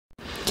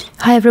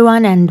Hi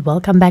everyone and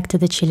welcome back to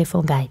the Chile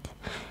Full Guide.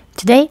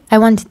 Today I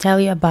want to tell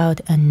you about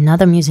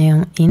another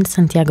museum in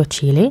Santiago,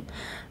 Chile.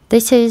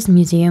 This is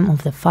Museum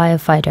of the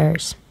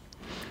Firefighters.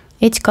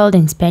 It's called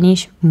in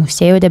Spanish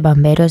Museo de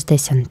bomberos de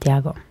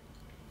Santiago.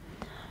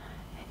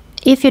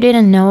 If you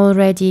didn't know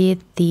already,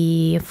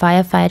 the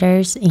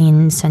firefighters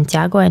in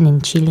Santiago and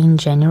in Chile in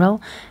general,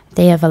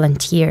 they are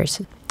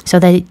volunteers. So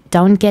they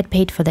don't get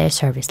paid for their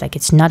service. Like,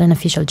 it's not an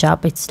official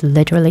job, it's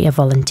literally a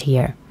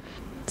volunteer.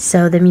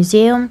 So the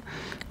museum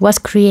was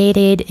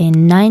created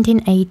in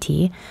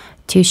 1980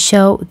 to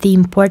show the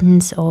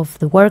importance of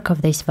the work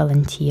of these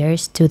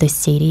volunteers to the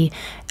city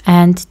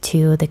and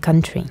to the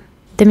country.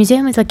 The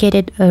museum is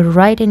located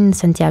right in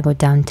Santiago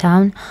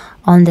downtown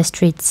on the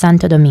street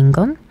Santo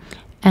Domingo,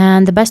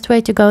 and the best way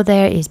to go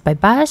there is by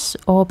bus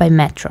or by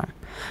metro.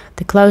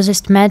 The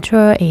closest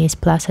metro is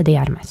Plaza de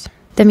Armas.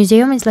 The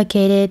museum is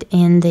located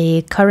in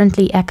the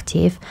currently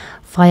active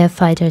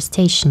firefighter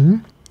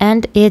station,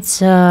 and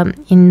it's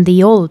in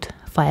the old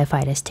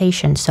firefighter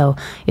station, so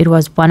it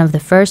was one of the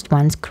first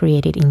ones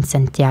created in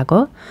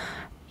Santiago.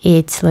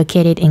 It's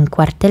located in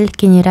Cuartel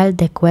General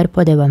de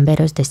Cuerpo de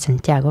Bomberos de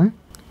Santiago,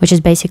 which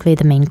is basically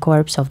the main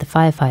corps of the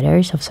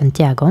firefighters of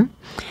Santiago,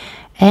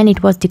 and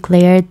it was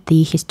declared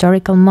the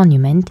historical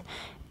monument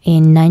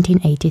in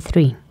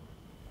 1983.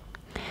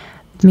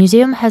 The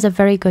museum has a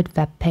very good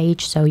web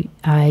page, so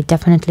I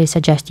definitely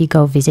suggest you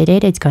go visit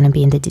it. It's going to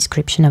be in the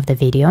description of the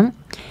video.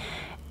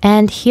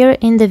 And here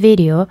in the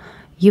video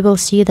you will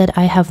see that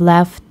I have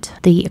left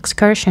the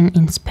excursion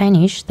in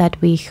Spanish that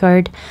we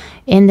heard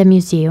in the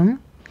museum.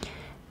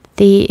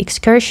 The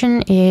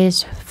excursion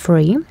is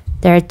free.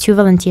 There are 2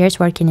 volunteers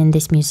working in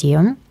this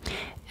museum,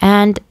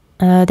 and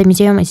the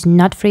museum is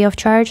not free of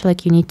charge.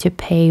 Like, you need to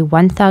pay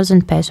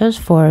 1,000 pesos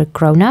for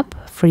grown-up,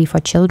 free for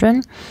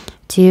children,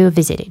 to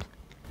visit it.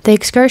 The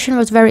excursion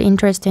was very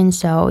interesting,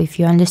 so if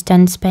you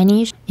understand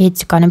Spanish,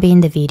 it's gonna be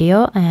in the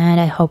video, and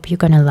I hope you're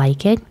gonna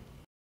like it.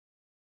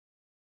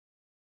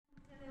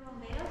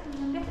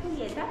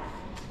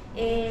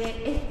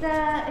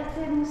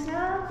 Este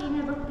museo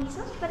tiene 2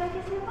 pisos, para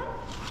que sepan,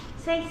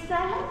 6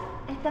 salas.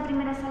 Esta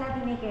primera sala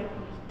tiene que ver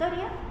con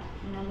historia,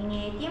 una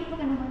línea de tiempo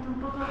que nos muestra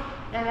un poco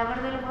la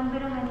labor de los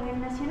bomberos a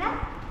nivel nacional,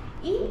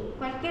 y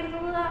cualquier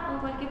duda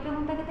o cualquier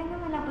pregunta que tengan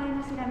me la pueden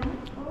hacer a mí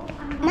o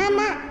a mi mamá.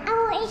 Mamá,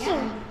 hago eso.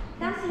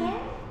 También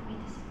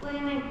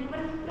pueden aquí, por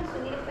ejemplo,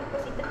 subir estas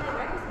cositas de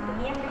acá, que son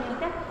guías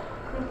cajitas,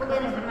 un poco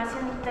de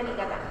información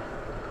histórica acá.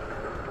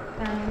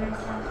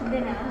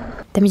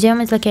 The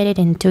museum is located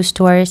in 2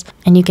 stores,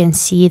 and you can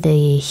see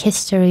the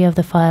history of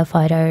the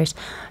firefighters,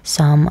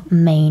 some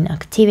main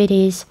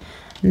activities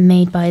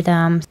made by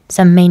them,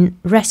 some main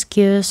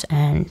rescues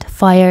and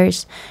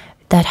fires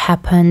that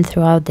happened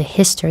throughout the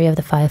history of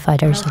the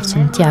firefighters of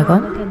Santiago.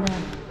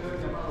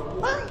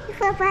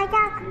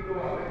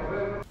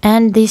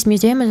 And this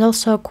museum is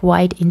also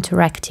quite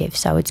interactive,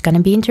 so it's going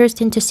to be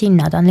interesting to see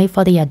not only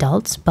for the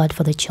adults but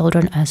for the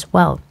children as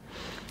well.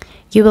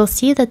 You will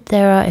see that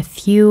there are a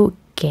few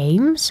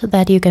games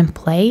that you can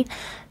play.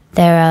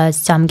 There are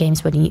some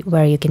games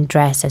where you can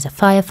dress as a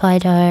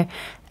firefighter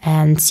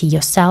and see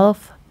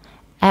yourself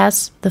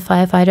as the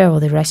firefighter or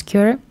the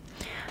rescuer.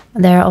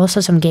 There are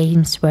also some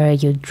games where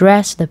you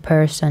dress the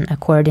person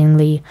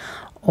accordingly,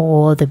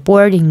 or the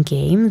boarding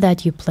game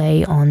that you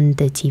play on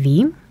the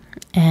TV.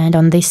 And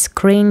on this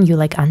screen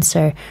you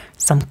answer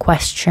some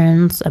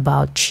questions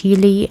about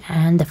Chile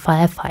and the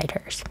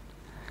firefighters.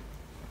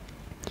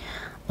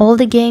 All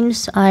the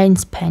games are in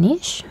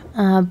Spanish,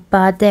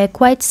 but they're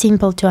quite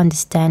simple to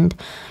understand,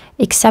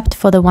 except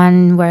for the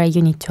one where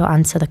you need to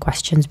answer the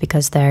questions,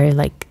 because they're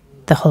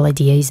the whole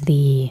idea is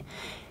the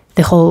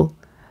whole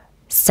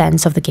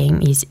sense of the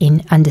game is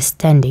in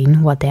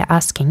understanding what they're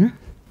asking.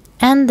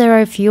 And there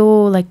are a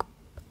few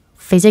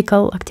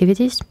physical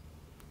activities,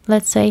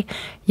 let's say,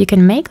 you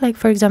can make.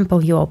 For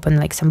example, you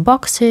open some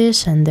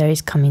boxes, and there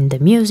is coming the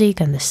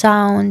music and the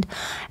sound,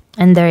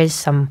 and there is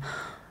some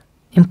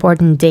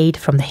important date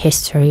from the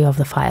history of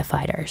the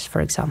firefighters, for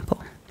example.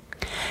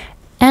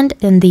 And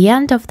in the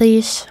end of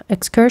this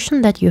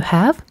excursion that you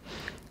have,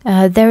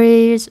 there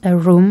is a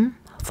room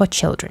for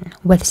children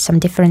with some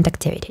different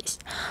activities.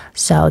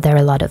 So there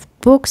are a lot of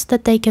books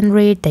that they can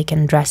read, they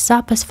can dress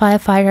up as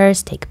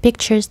firefighters, take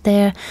pictures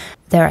there.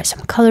 There are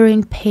some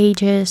coloring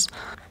pages,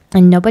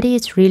 and nobody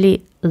is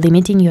really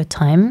limiting your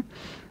time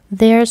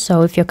there,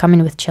 so if you're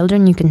coming with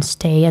children, you can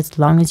stay as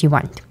long as you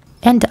want.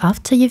 And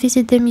after you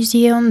visit the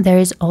museum, there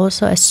is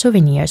also a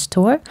souvenir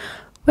store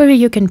where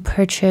you can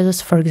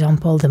purchase, for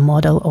example, the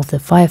model of the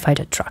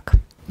firefighter truck.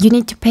 You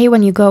need to pay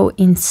when you go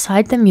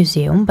inside the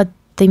museum, but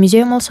the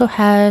museum also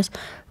has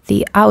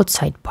the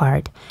outside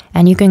part,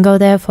 and you can go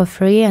there for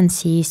free and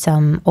see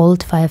some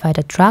old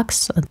firefighter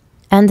trucks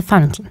and the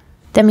fountain.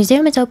 The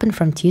museum is open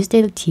from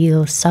Tuesday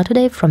till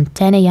Saturday from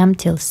 10 a.m.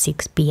 till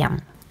 6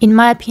 p.m. In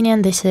my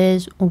opinion, this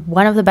is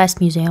one of the best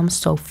museums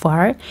so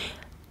far,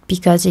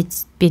 because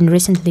it's been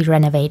recently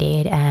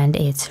renovated and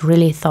it's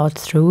really thought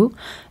through,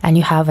 and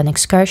you have an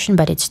excursion,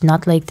 but it's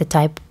not like the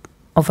type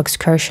of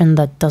excursion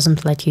that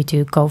doesn't let you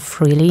to go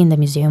freely in the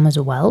museum as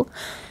well.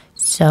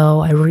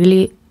 So I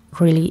really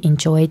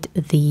enjoyed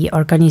the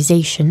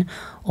organization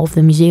of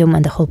the museum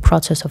and the whole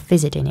process of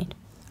visiting it.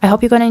 I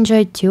hope you're gonna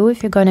enjoy it too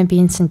if you're gonna be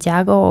in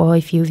Santiago or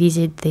if you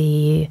visit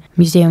the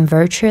museum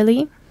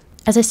virtually.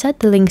 As I said,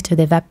 the link to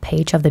the web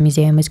page of the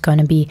museum is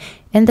gonna be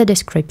in the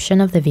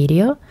description of the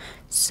video,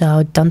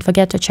 so don't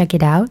forget to check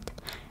it out.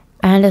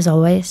 And as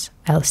always,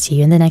 I'll see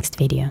you in the next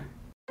video.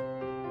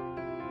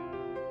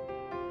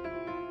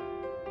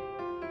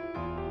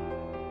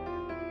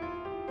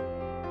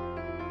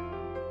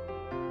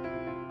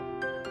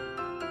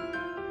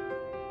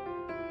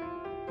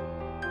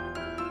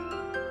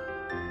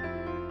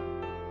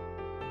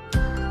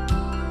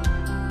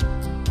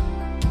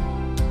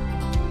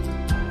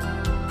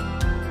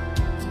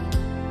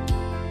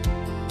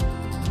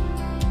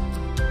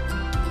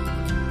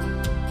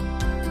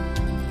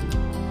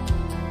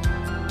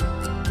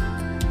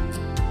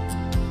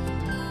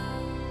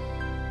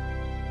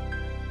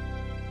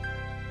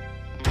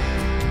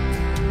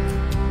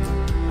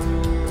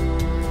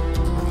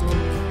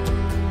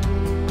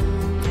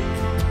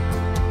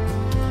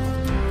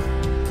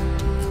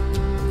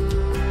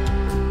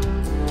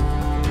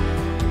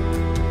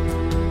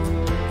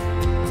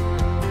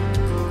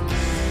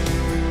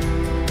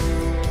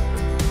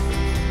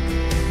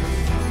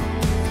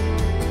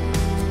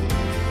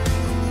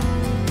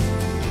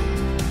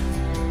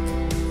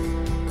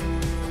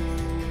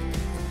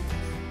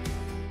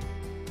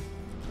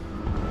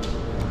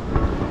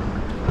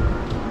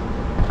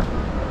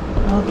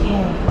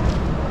 Okay,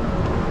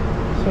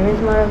 here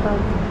is more about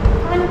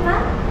 ¿Cómo les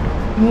va?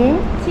 bien.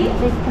 ¿Sí?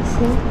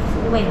 Sí.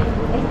 Bueno,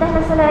 esta es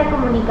la sala de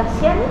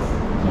comunicaciones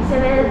y se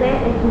ve desde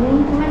el primer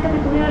instrumento que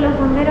tuvieron los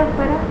bomberos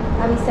para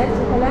avisar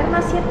sus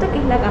alarmas, ¿cierto? Que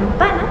es la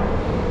campana.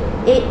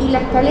 Y la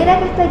escalera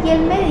que está aquí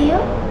en medio,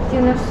 si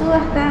uno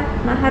sube hasta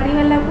más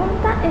arriba en la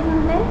punta, es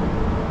donde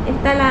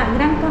está la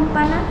gran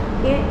campana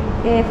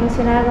que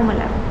funcionaba como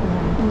alarma.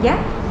 ¿Ya?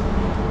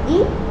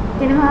 Y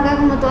tenemos acá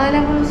como toda la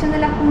evolución de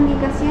las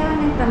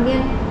comunicaciones,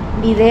 también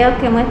videos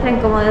que muestran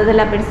como desde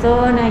la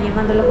persona,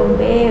 llamando a los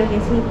bomberos y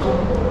así,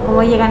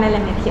 cómo llegan a la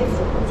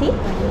emergencia, ¿sí?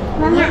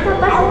 Y esta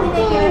parte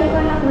tiene que ver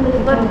con los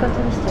uniformes,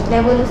 la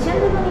evolución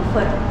del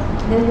uniforme,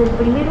 desde el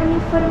primer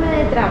uniforme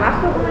de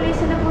trabajo, como le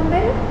dicen los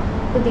bomberos,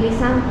 que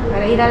utilizan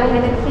para ir a las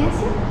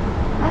emergencias,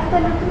 hasta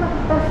el último que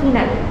está al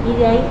final, y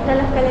de ahí está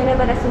la escalera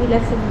para subir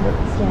al segundo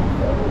piso.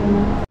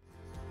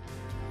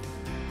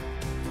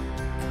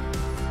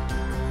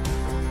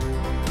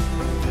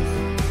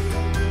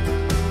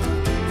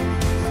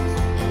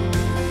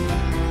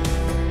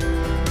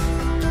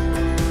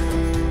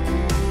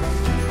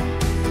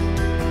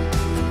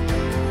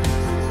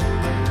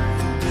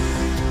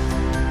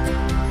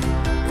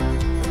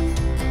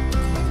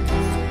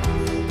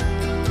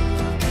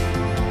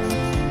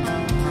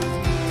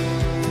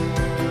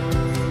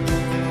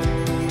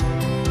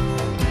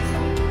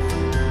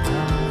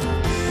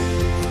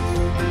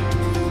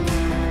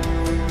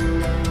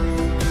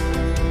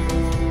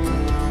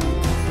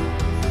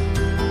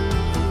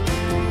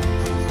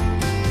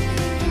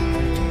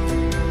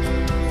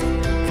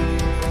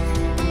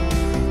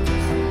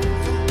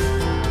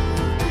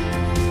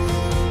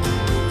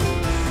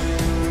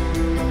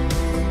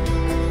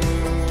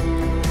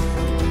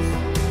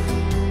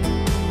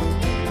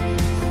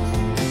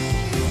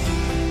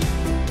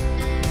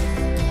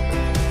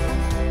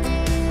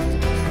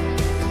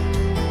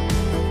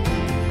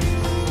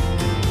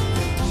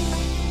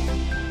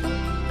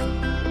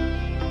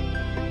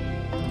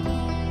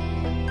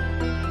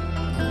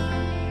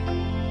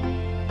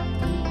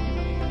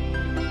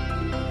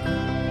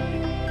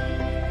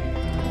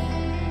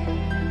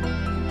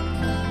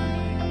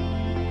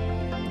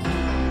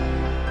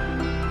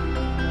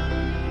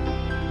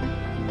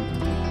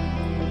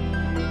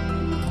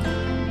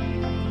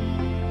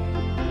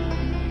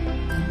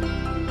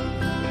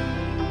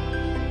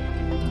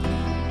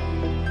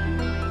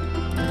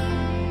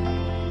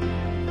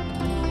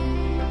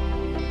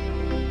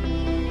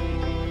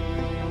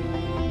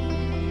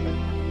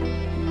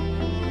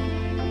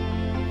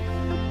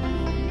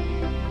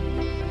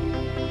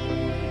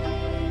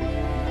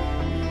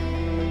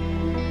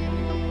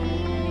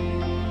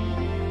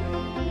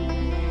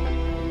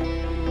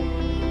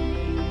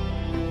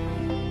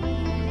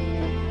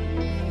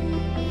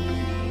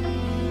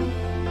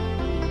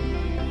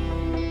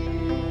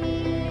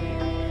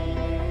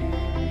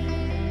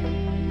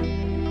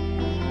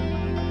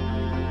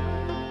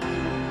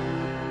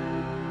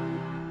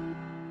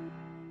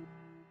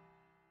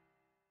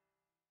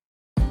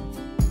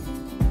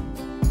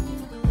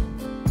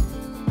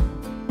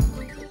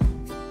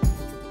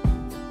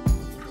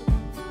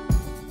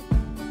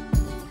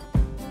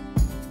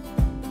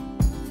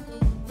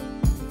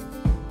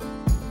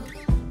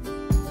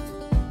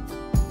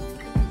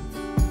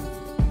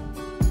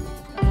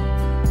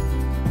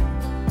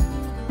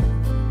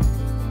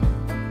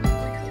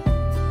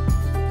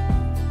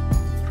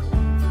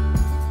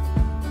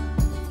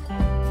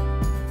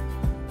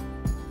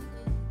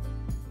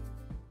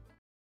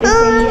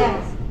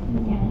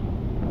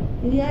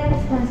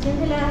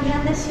 las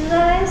grandes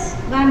ciudades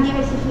van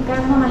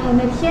diversificando más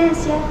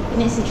emergencias y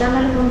necesitando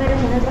a los bomberos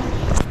en otras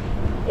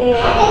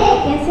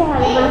emergencias,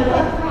 además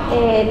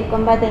del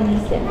combate en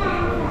incendios.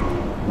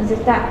 Entonces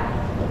está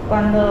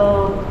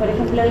cuando, por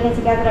ejemplo, alguien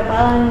se queda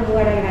atrapado en un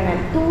lugar a gran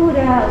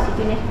altura o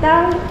sitio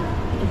inestable,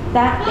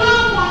 está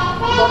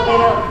el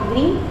bombero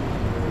green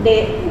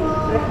de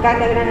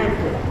rescate a gran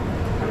altura.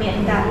 También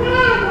está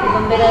el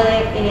bombero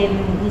de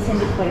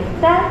incendio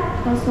forestal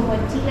con su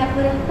mochila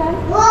forestal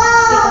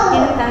que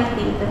contiene hasta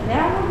 20 litros de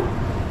agua.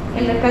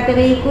 El rescate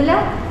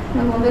vehicular,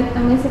 los bomberos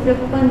también se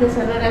preocupan de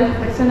salvar a las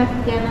personas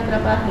que quedan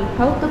atrapadas en los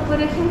autos, por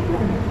ejemplo,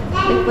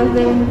 después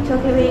de un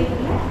choque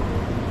vehicular.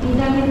 Y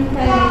también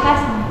está el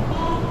casa.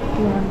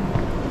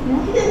 ¿No?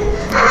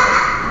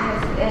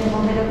 Es el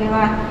bombero que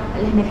va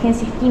a las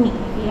emergencias químicas,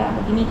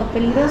 digamos, químicos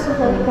peligrosos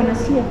o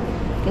desconocidos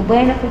que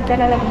pueden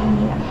afectar a la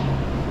comunidad.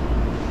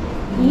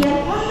 Y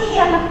al fondo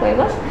están los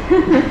juegos.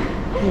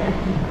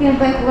 Quien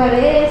puede jugar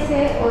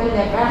ese o el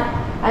de acá.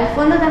 Al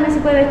fondo también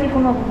se puede vestir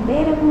como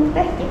bombero, como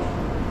ustedes quieran.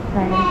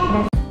 Vale,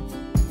 gracias.